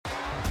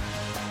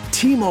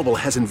T-Mobile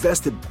has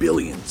invested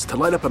billions to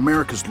light up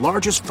America's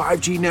largest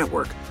 5G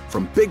network,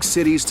 from big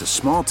cities to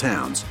small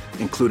towns,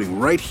 including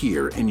right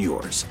here in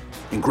yours.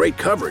 And great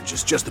coverage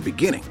is just the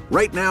beginning.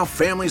 Right now,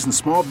 families and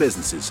small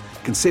businesses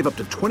can save up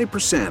to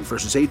 20%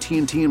 versus AT&T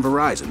and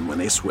Verizon when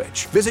they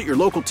switch. Visit your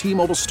local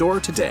T-Mobile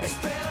store today.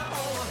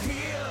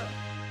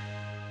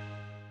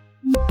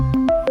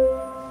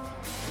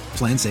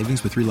 Plan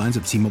savings with 3 lines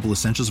of T-Mobile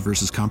Essentials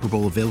versus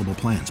comparable available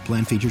plans.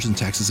 Plan features and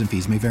taxes and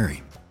fees may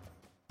vary.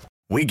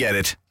 We get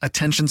it.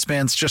 Attention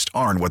spans just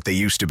aren't what they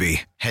used to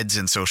be. Heads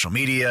in social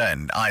media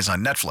and eyes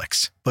on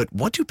Netflix. But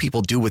what do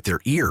people do with their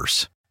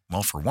ears?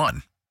 Well, for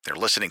one, they're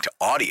listening to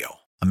audio.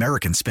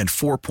 Americans spend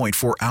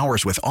 4.4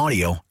 hours with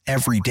audio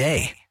every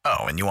day. Oh,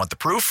 and you want the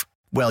proof?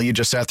 Well, you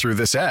just sat through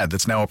this ad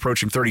that's now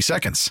approaching 30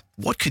 seconds.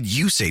 What could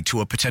you say to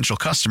a potential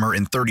customer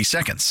in 30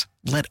 seconds?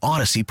 Let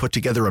Odyssey put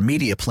together a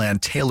media plan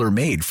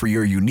tailor-made for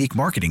your unique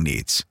marketing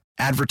needs.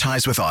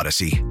 Advertise with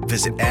Odyssey.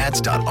 Visit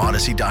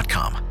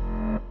ads.odyssey.com.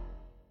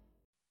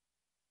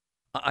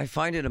 I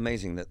find it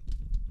amazing that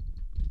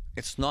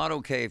it's not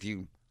okay if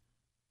you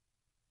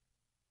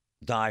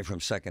die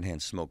from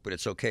secondhand smoke, but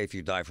it's okay if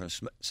you die from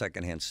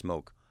secondhand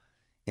smoke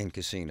in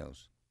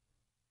casinos.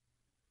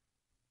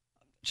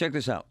 Check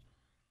this out.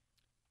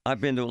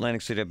 I've been to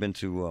Atlantic City. I've been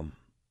to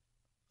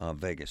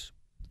Vegas.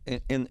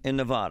 In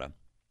Nevada,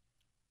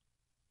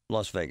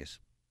 Las Vegas.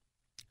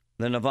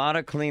 The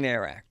Nevada Clean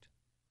Air Act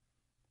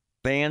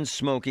bans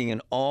smoking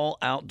in all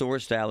outdoor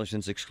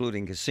establishments,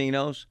 excluding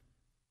casinos,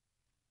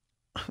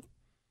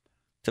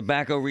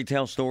 tobacco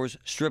retail stores,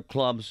 strip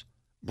clubs,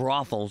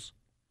 brothels,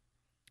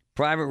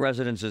 private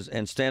residences,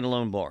 and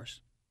standalone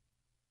bars.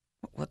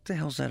 What the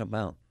hell's that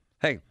about?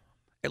 Hey,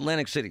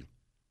 Atlantic City.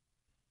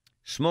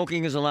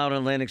 Smoking is allowed in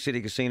Atlantic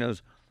City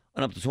casinos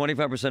on up to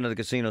 25% of the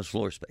casino's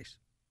floor space.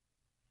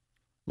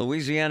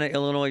 Louisiana,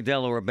 Illinois,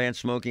 Delaware banned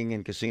smoking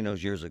in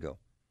casinos years ago.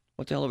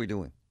 What the hell are we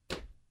doing?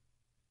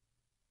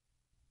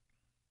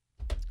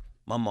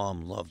 My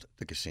mom loved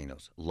the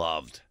casinos.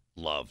 Loved.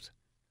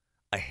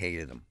 I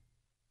hated them.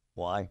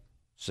 Why?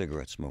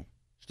 Cigarette smoke.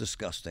 It's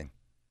disgusting.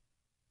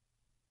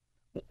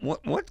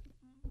 What?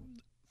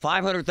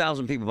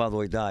 500,000 people, by the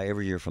way, die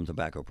every year from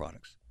tobacco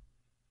products.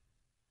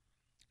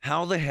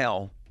 How the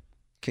hell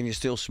can you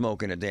still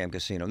smoke in a damn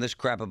casino? And this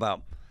crap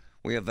about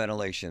we have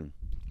ventilation,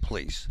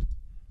 please.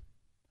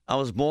 I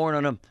was born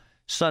on a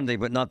Sunday,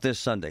 but not this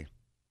Sunday.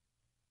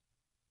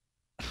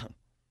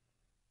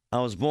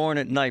 I was born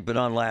at night, but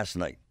on last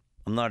night.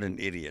 I'm not an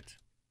idiot.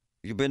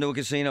 You've been to a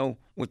casino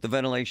with the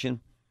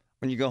ventilation?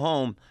 When you go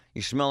home,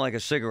 you smell like a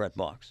cigarette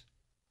box.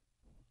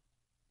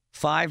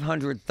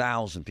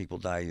 500,000 people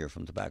die a year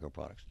from tobacco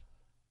products.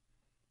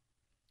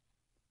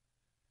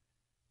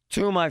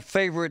 Two of my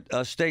favorite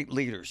state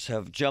leaders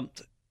have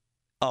jumped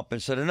up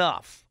and said,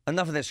 enough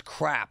of this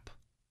crap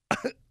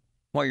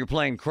while you're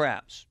playing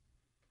craps.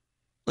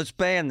 Let's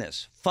ban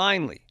this.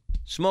 Finally,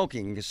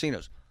 smoking in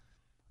casinos.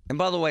 And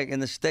by the way,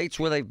 in the states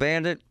where they've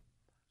banned it,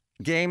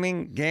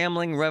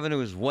 gambling revenue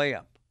is way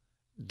up.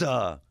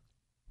 Duh.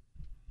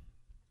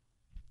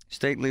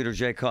 State Leader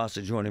Jay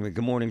Costa joining me.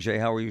 Good morning, Jay.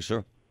 How are you,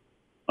 sir?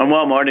 I'm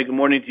well, Marty. Good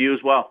morning to you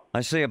as well.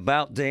 I say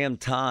about damn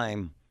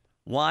time.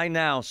 Why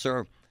now,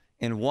 sir?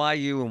 And why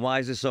you? And why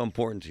is this so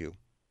important to you?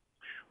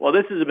 Well,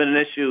 this has been an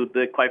issue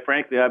that, quite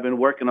frankly, I've been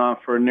working on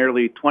for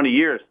nearly 20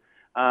 years.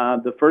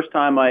 The first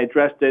time I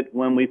addressed it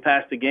when we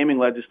passed the gaming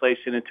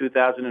legislation in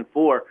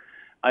 2004,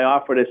 I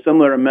offered a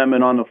similar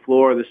amendment on the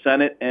floor of the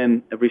Senate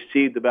and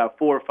received about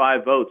 4 or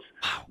 5 votes,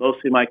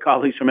 mostly my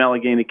colleagues from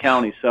Allegheny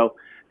County.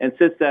 And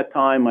since that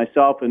time,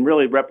 myself and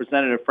really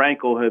Representative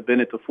Frankel have been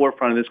at the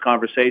forefront of this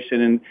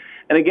conversation.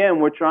 And again,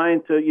 we're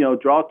trying to,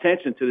 draw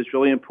attention to this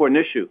really important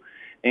issue.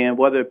 And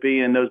whether it be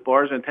in those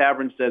bars and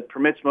taverns that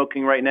permit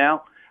smoking right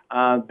now,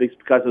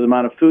 because of the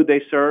amount of food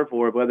they serve,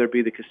 or whether it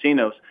be the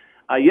casinos.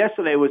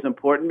 Yesterday was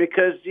important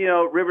because,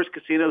 Rivers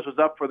Casinos was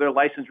up for their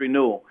license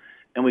renewal.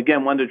 And we,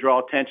 again, wanted to draw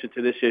attention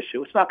to this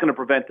issue. It's not going to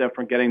prevent them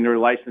from getting their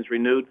license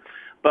renewed,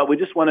 but we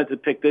just wanted to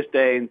pick this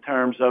day in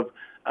terms of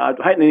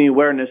heightening the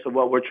awareness of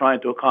what we're trying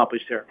to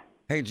accomplish here.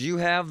 Hey, do you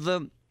have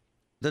the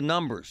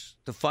numbers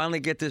to finally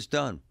get this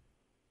done?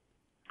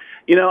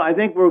 I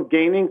think we're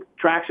gaining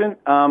traction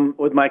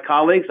with my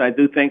colleagues. I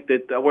do think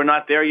that we're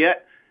not there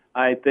yet,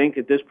 I think,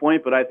 at this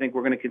point, but I think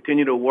we're going to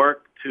continue to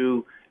work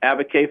to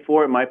advocate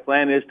for it. My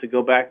plan is to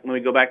go back, when we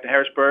go back to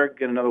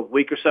Harrisburg in another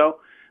week or so,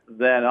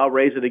 that I'll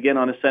raise it again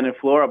on the Senate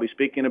floor. I'll be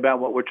speaking about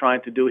what we're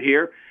trying to do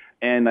here.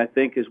 And I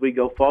think as we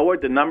go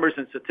forward, the numbers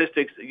and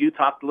statistics that you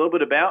talked a little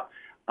bit about,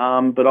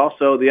 but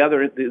also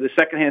the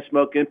secondhand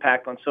smoke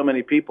impact on so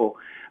many people,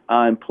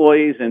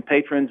 employees and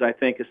patrons, I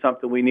think is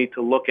something we need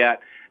to look at.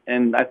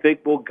 And I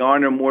think we'll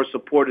garner more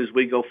support as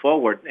we go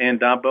forward.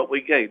 But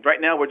right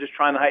now we're just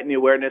trying to heighten the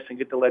awareness and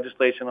get the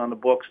legislation on the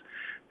books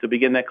to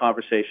begin that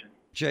conversation.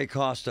 Jay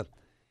Costa.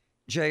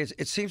 Jay,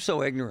 it seems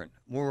so ignorant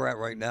where we're at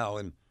right now.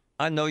 And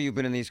I know you've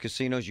been in these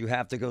casinos. You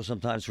have to go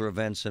sometimes for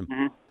events.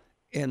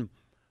 And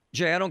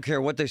Jay, I don't care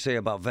what they say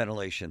about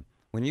ventilation.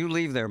 When you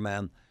leave there,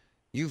 man,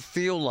 you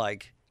feel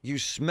like, you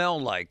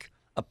smell like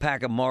a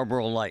pack of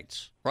Marlboro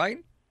Lights, right?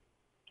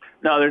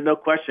 No, there's no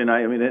question.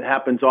 I mean, it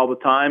happens all the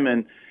time,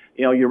 and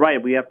you're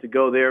right. We have to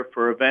go there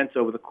for events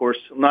over the course,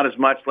 not as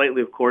much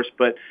lately, of course,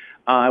 but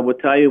I will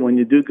tell you, when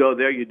you do go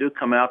there, you do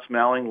come out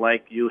smelling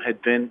like you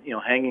had been,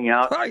 hanging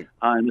out in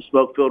the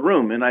smoke-filled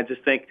room. And I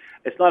just think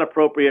it's not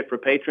appropriate for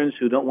patrons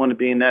who don't want to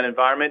be in that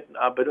environment,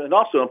 and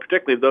also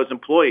particularly those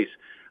employees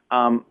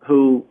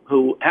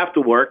who have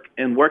to work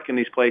in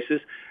these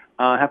places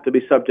have to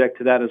be subject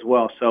to that as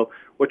well. So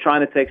we're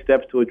trying to take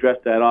steps to address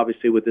that,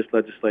 obviously, with this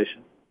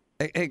legislation.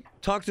 Hey,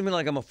 talk to me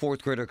like I'm a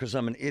fourth grader because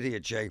I'm an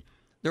idiot, Jay.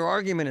 Their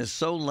argument is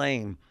so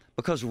lame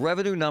because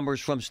revenue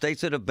numbers from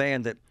states that have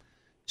banned it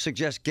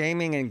suggest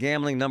gaming and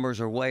gambling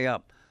numbers are way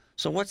up.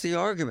 So what's the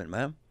argument,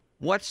 man?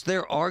 What's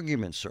their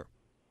argument, sir?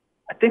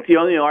 I think the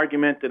only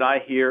argument that I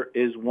hear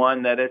is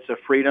one that it's a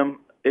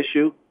freedom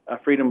issue, a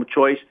freedom of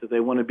choice, that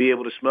they want to be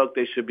able to smoke,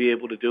 they should be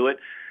able to do it.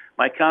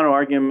 My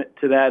counter-argument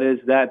to that is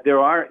that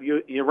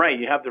you're right,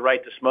 you have the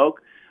right to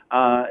smoke,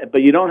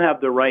 but you don't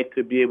have the right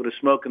to be able to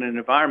smoke in an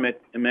environment,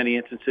 in many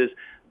instances,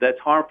 that's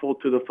harmful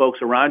to the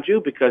folks around you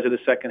because of the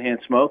secondhand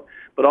smoke,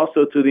 but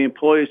also to the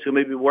employees who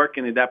may be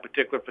working in that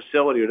particular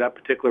facility or that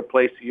particular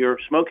place you're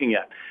smoking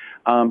at.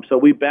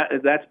 So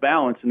that's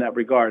balance in that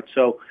regard.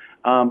 So,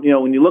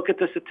 when you look at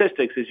the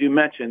statistics, as you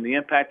mentioned, the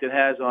impact it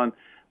has on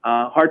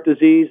heart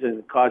disease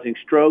and causing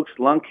strokes,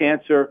 lung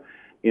cancer,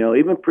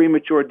 even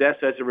premature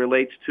deaths as it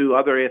relates to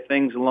other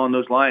things along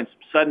those lines.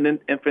 Sudden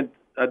infant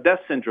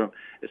death syndrome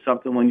is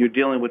something when you're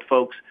dealing with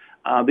folks.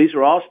 These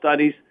are all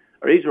studies,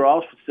 or these are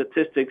all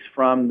statistics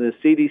from the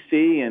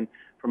CDC and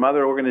from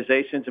other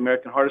organizations,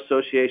 American Heart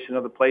Association,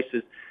 other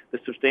places that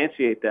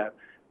substantiate that.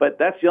 But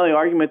that's the only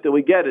argument that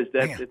we get is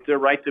that it's their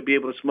right to be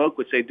able to smoke,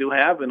 which they do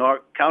have. And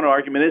our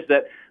counter-argument is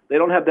that they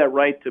don't have that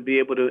right to be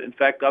able to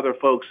infect other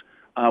folks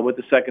with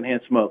the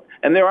secondhand smoke.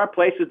 And there are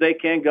places they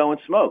can go and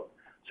smoke,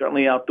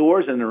 certainly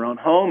outdoors in their own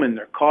home, in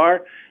their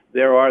car.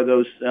 There are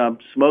those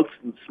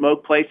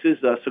smoke places,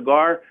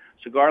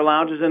 cigar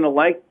lounges and the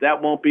like.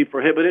 That won't be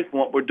prohibited from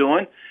what we're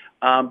doing.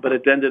 But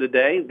at the end of the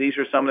day, these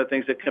are some of the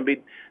things that can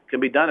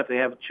be done if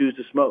they choose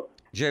to smoke.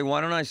 Jay,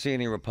 why don't I see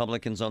any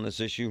Republicans on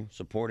this issue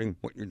supporting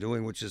what you're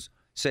doing, which is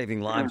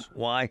saving lives?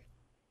 Why?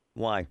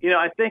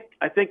 I think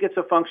it's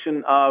a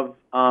function of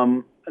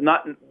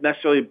not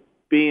necessarily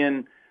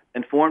being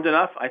informed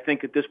enough. I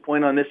think at this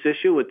point on this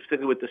issue,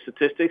 particularly with the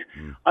statistics,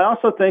 I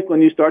also think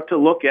when you start to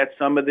look at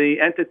some of the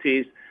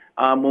entities,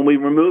 when we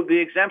remove the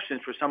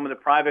exemptions for some of the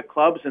private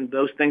clubs and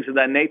those things of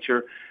that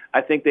nature, I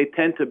think they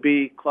tend to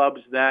be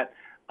clubs that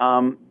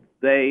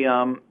they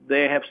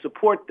have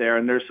support there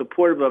and they're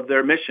supportive of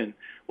their mission,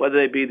 whether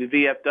they be the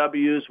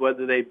VFWs,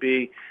 whether they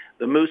be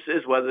the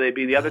Mooses, whether they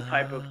be the other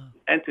type of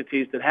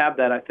entities that have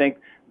that. I think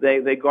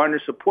they garner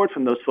support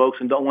from those folks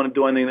and don't want to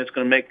do anything that's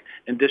going to make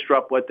and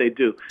disrupt what they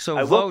do. So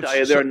I will tell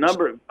you, there are a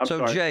number.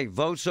 Jay,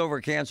 votes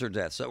over cancer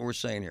deaths. That's what we're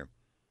saying here.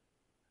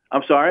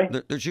 I'm sorry?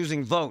 They're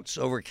choosing votes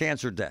over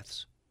cancer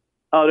deaths.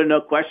 Oh, there's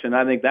no question.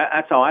 I think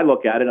that's how I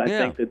look at it. I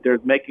think that they're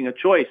making a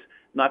choice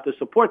not to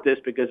support this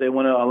because they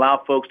want to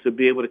allow folks to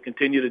be able to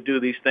continue to do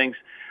these things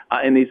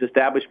in these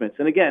establishments.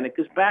 And again, it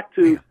goes back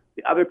to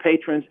the other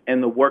patrons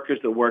and the workers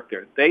that work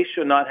there. They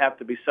should not have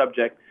to be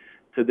subject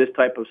to this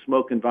type of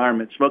smoking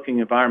environment,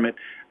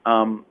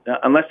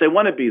 unless they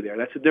want to be there.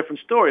 That's a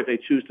different story if they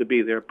choose to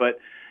be there. But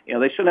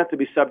they shouldn't have to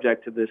be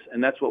subject to this,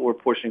 and that's what we're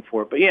pushing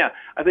for. But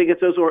I think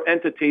it's those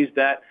entities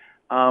that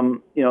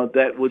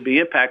that would be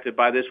impacted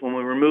by this when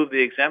we remove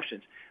the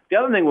exemptions. The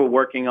other thing we're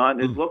working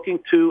on is looking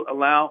to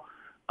allow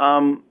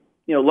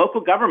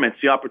local governments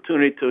the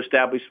opportunity to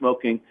establish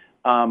smoking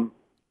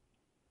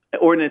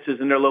ordinances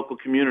in their local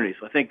communities.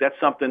 I think that's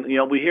something,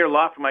 we hear a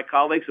lot from my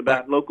colleagues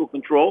about local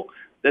control.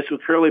 This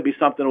would clearly be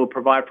something that would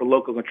provide for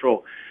local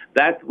control.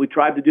 That we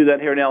tried to do that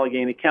here in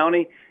Allegheny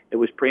County. It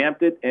was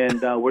preempted,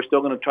 and we're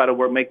still going to try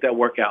to make that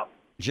work out.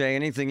 Jay,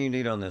 anything you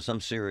need on this? I'm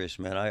serious,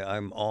 man.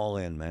 I'm all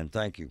in, man.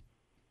 Thank you.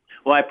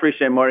 Well, I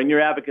appreciate it, Martin. Your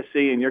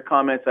advocacy and your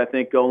comments, I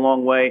think, go a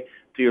long way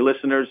to your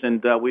listeners,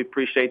 and we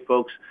appreciate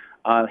folks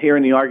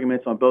hearing the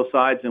arguments on both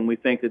sides, and we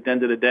think at the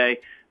end of the day,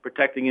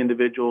 protecting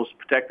individuals,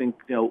 protecting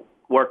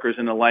workers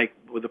and the like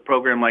with a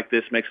program like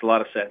this makes a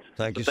lot of sense.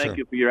 Thank you, Thank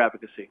you for your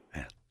advocacy.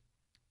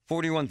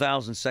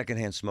 41,000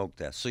 secondhand smoke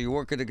deaths. So you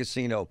work at a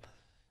casino.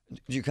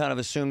 Do you kind of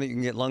assume that you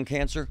can get lung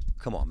cancer?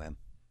 Come on, man.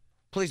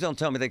 Please don't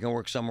tell me they can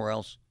work somewhere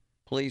else.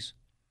 Please.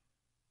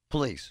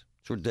 Please.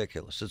 It's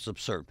ridiculous. It's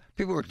absurd.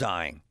 People are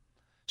dying.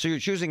 So you're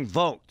choosing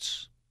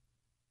votes.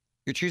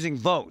 You're choosing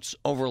votes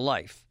over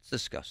life. It's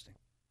disgusting.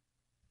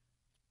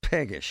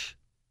 Piggish.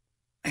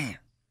 Man.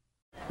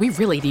 We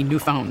really need new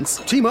phones.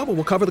 T-Mobile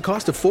will cover the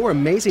cost of 4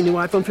 amazing new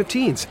iPhone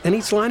 15s, and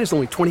each line is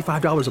only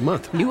 $25 a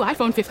month. New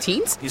iPhone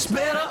 15s? It's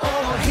better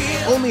over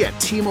here. Only at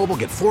T-Mobile,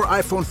 get 4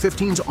 iPhone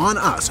 15s on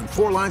us and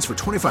 4 lines for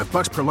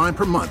 $25 per line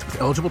per month with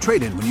eligible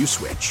trade-in when you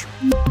switch.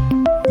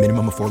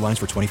 Minimum of 4 lines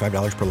for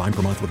 $25 per line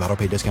per month with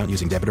auto-pay discount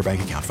using debit or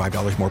bank account.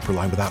 $5 more per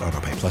line without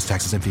auto-pay, plus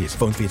taxes and fees.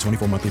 Phone fee at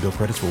 24 monthly bill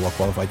credits for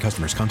well-qualified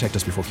customers. Contact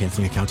us before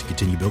canceling account to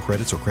continue bill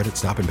credits or credit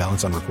stop and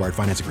balance on required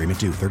finance agreement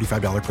due.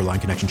 $35 per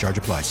line connection charge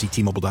applies. See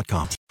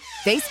T-Mobile.com.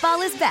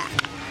 Baseball is back,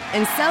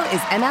 And so is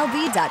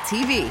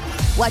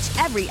MLB.tv.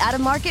 Watch every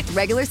out-of-market,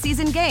 regular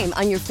season game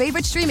on your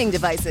favorite streaming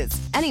devices.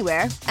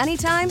 Anywhere,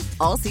 anytime,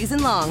 all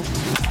season long.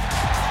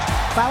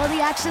 Follow the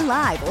action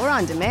live or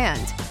on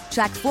demand.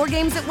 Track 4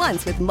 games at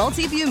once with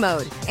multi-view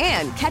mode.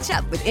 And catch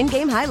up with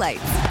in-game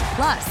highlights.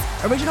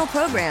 Plus, original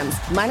programs,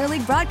 minor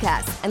league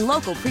broadcasts, and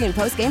local pre- and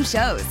post-game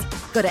shows.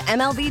 Go to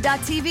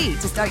MLB.tv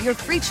to start your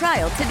free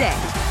trial today.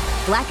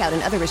 Blackout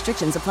and other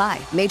restrictions apply.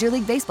 Major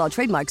League Baseball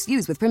trademarks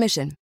used with permission.